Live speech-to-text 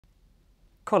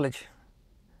college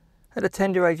at the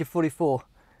tender age of 44.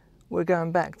 We're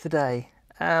going back today.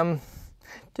 Doing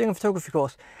a photography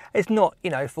course. It's not, you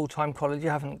know, full-time college. You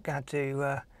haven't had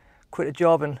to quit a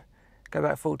job and go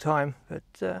back full-time, but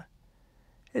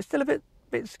it's still a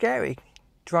bit scary.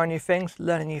 Trying new things,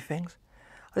 learning new things.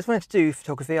 I just wanted to do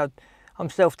photography. I'm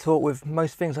self-taught with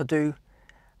most things I do,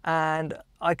 and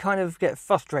I kind of get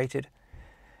frustrated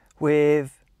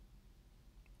with,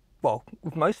 well,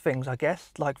 with most things, I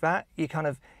guess, like that.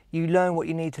 You learn what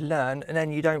you need to learn, and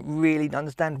then you don't really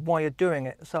understand why you're doing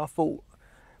it. So I thought,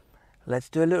 let's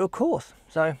do a little course.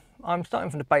 So I'm starting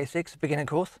from the basics, beginner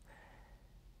course.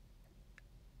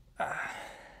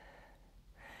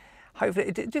 Hopefully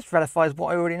it just ratifies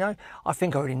what I already know. I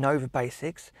think I already know the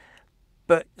basics,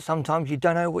 but sometimes you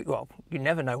don't know well, you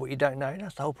never know what you don't know.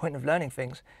 That's the whole point of learning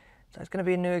things. So it's going to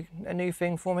be a new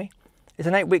thing for me. It's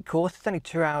an 8-week course. It's only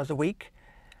 2 hours a week.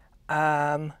 It's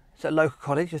at a local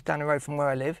college just down the road from where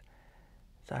I live.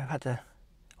 So I've had to,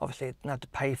 obviously, I have to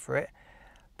pay for it,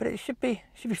 but it should be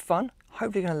fun.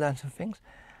 Hopefully, going to learn some things.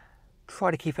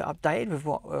 Try to keep it updated with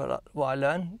what I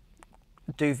learn.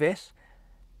 Do this.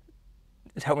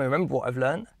 It's helped me remember what I've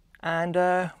learned, and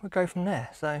we'll go from there.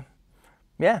 So,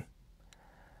 yeah,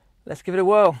 let's give it a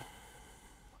whirl.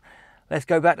 Let's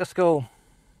go back to school.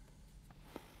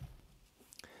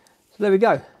 So there we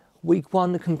go. Week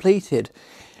 1 completed.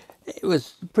 It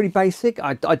was pretty basic.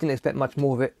 I didn't expect much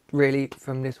more of it really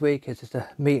from this week. It's just a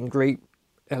meet and greet.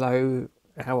 Hello,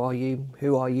 how are you?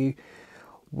 Who are you?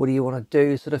 What do you want to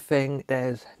do, sort of thing.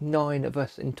 There's 9 of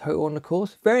us in total on the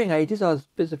course, varying ages. I was a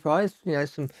bit surprised, you know,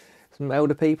 some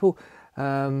elder people,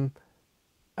 and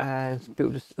people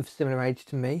just of similar age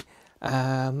to me,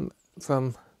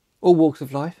 from all walks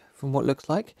of life, from what it looks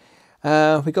like.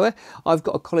 I've got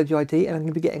a college ID, and I'm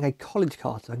going to be getting a college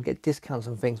card so I can get discounts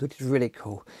on things, which is really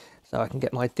cool. So I can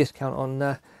get my discount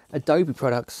on Adobe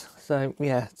products. So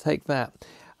yeah, take that.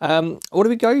 What do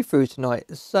we go through tonight?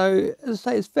 So as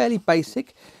I say, it's fairly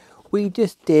basic. We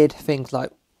just did things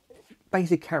like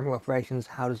basic camera operations.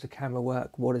 How does the camera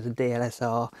work? What is a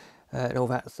DSLR? And all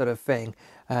that sort of thing.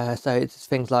 So it's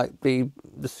things like the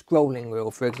scrolling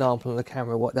wheel, for example, on the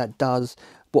camera, what that does,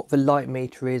 what the light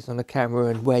meter is on the camera,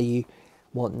 and where you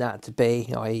want that to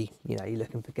be, i.e., you know, you're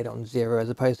looking to get it on 0 as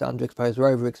opposed to underexposed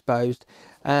or overexposed,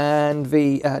 and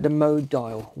the mode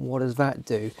dial, what does that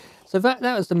do? So that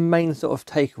was the main sort of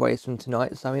takeaways from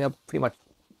tonight. So I mean, I pretty much,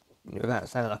 without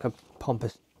sounding like a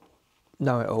pompous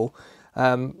know-it-all,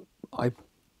 I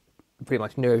pretty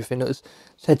much knew everything that was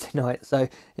said tonight, so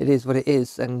it is what it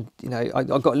is. And you know, I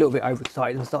got a little bit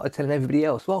overexcited and started telling everybody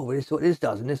else, well, this is what this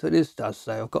does and this is what this does.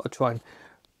 So I've got to try and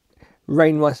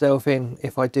rein myself in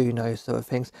if I do know sort of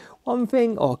things. One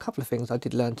thing, or a couple of things I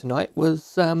did learn tonight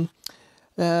was the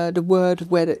word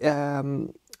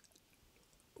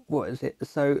what is it?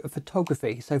 So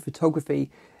photography. So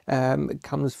photography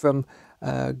comes from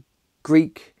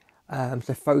Greek.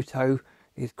 So photo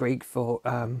is Greek for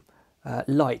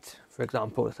light, for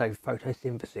example. So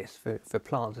photosynthesis for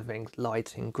plants and things,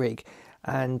 light in Greek,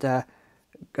 and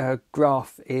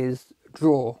graph is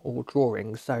draw or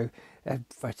drawing. So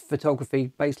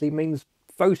photography basically means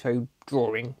photo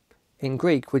drawing in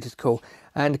Greek, which is cool.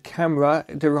 And camera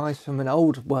derives from an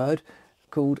old word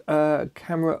called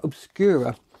camera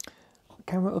obscura.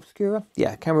 Camera obscura?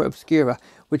 Yeah, camera obscura,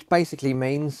 which basically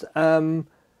means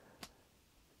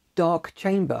dark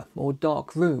chamber or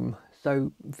dark room.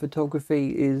 So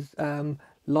photography is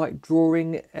light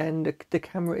drawing, and the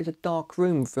camera is a dark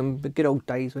room from the good old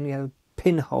days when you had a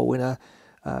pinhole in a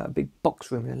big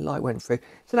box room and the light went through.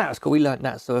 So that was cool. We learnt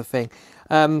that sort of thing.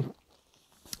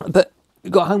 But we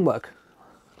got homework.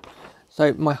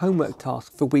 So my homework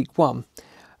task for week 1,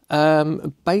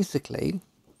 basically,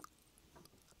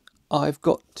 I've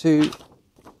got to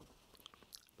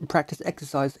practice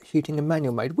exercise shooting in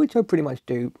manual mode, which I pretty much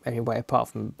do anyway, apart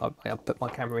from I put my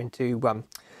camera into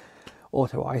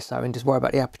auto ISO and just worry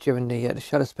about the aperture and the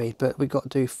shutter speed. But we've got to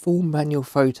do full manual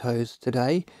photos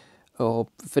today, or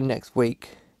for next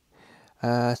week.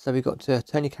 So we've got to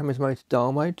turn your camera's mode to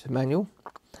dial mode, to manual.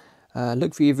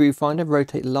 Look for your viewfinder,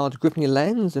 rotate the large grip on your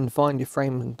lens and find your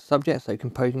frame and subject, so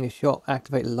composing your shot,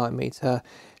 activate the light meter,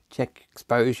 check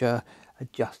exposure,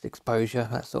 adjust exposure,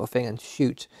 that sort of thing, and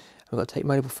shoot. We've got to take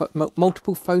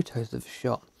multiple photos of the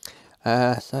shot.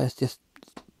 So it's just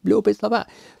little bits like that.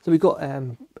 So we've got,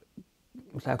 so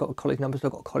I've got a college number, so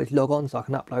I've got a college log on, so I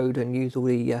can upload and use all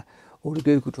the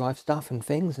Google Drive stuff and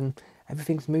things, and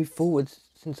everything's moved forwards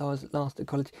since I was last at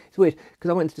college. It's weird, because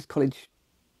I went to this college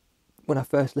when I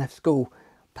first left school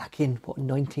back in, what,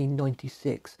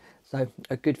 1996. So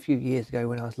a good few years ago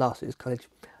when I was last at this college.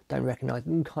 Don't recognise,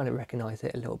 kind of recognise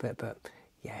it a little bit, but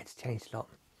yeah, it's changed a lot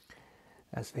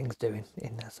as things do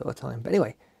in that sort of time. But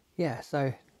anyway, yeah,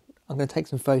 so I'm going to take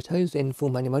some photos in full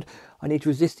manual mode. I need to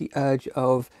resist the urge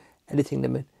of editing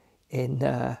them in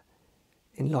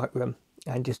Lightroom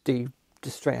and just do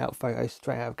just straight out photos,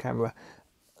 straight out of camera.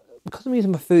 Because I'm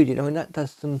using my Fuji, I mean, that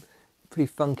does some pretty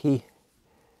funky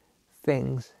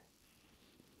things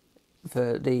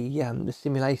for the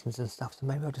simulations and stuff. So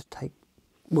maybe I'll just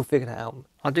we'll figure that out.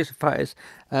 I'll do some photos,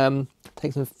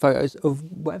 take some photos of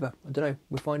whatever. I don't know.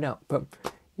 We'll find out. But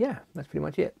yeah, that's pretty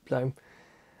much it. So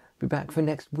be back for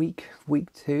next week,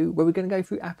 week 2, where we're going to go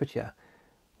through aperture,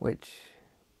 which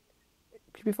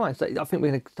should be fine. So I think we're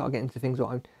going to start getting into things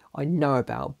that I know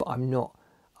about, but I'm not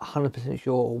 100%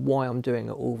 sure why I'm doing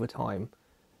it all the time.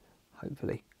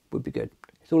 Hopefully, would be good.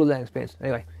 It's all a learning experience.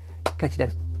 Anyway, catch you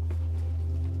then.